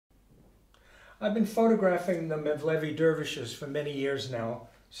I've been photographing the Mavlawi dervishes for many years now,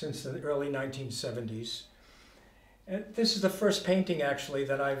 since the early 1970s. And this is the first painting actually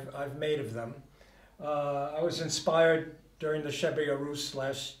that I've made of them. I was inspired during the Sheb-i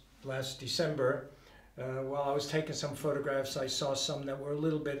last December. While I was taking some photographs, I saw some that were a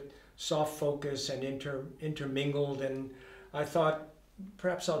little bit soft focus and intermingled, and I thought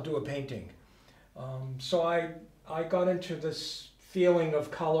perhaps I'll do a painting. So I got into this feeling of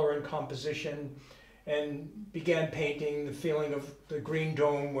color and composition and began painting. The feeling of the green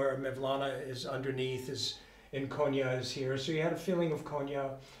dome where Mevlana is underneath is in Konya is here. So you had a feeling of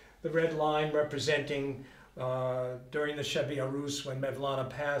Konya. The red line representing during the Sheb-i when Mevlana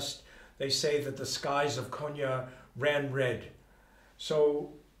passed, they say that the skies of Konya ran red.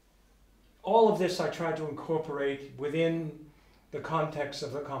 So all of this I tried to incorporate within the context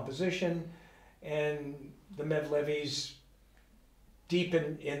of the composition, and the Mevlevis deep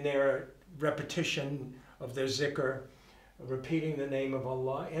in their repetition of their zikr, repeating the name of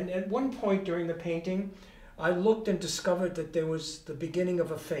Allah. And at one point during the painting, I looked and discovered that there was the beginning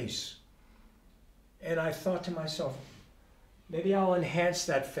of a face. And I thought to myself, maybe I'll enhance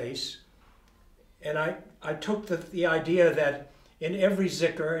that face. And I took the idea that in every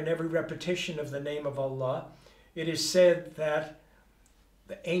zikr, in every repetition of the name of Allah, it is said that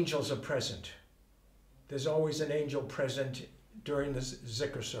the angels are present. There's always an angel present during this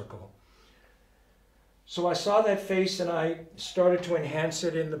zikr circle. So I saw that face and I started to enhance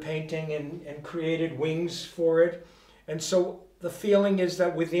it in the painting and created wings for it. And so the feeling is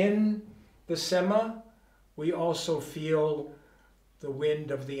that within the Sema, we also feel the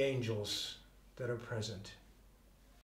wind of the angels that are present.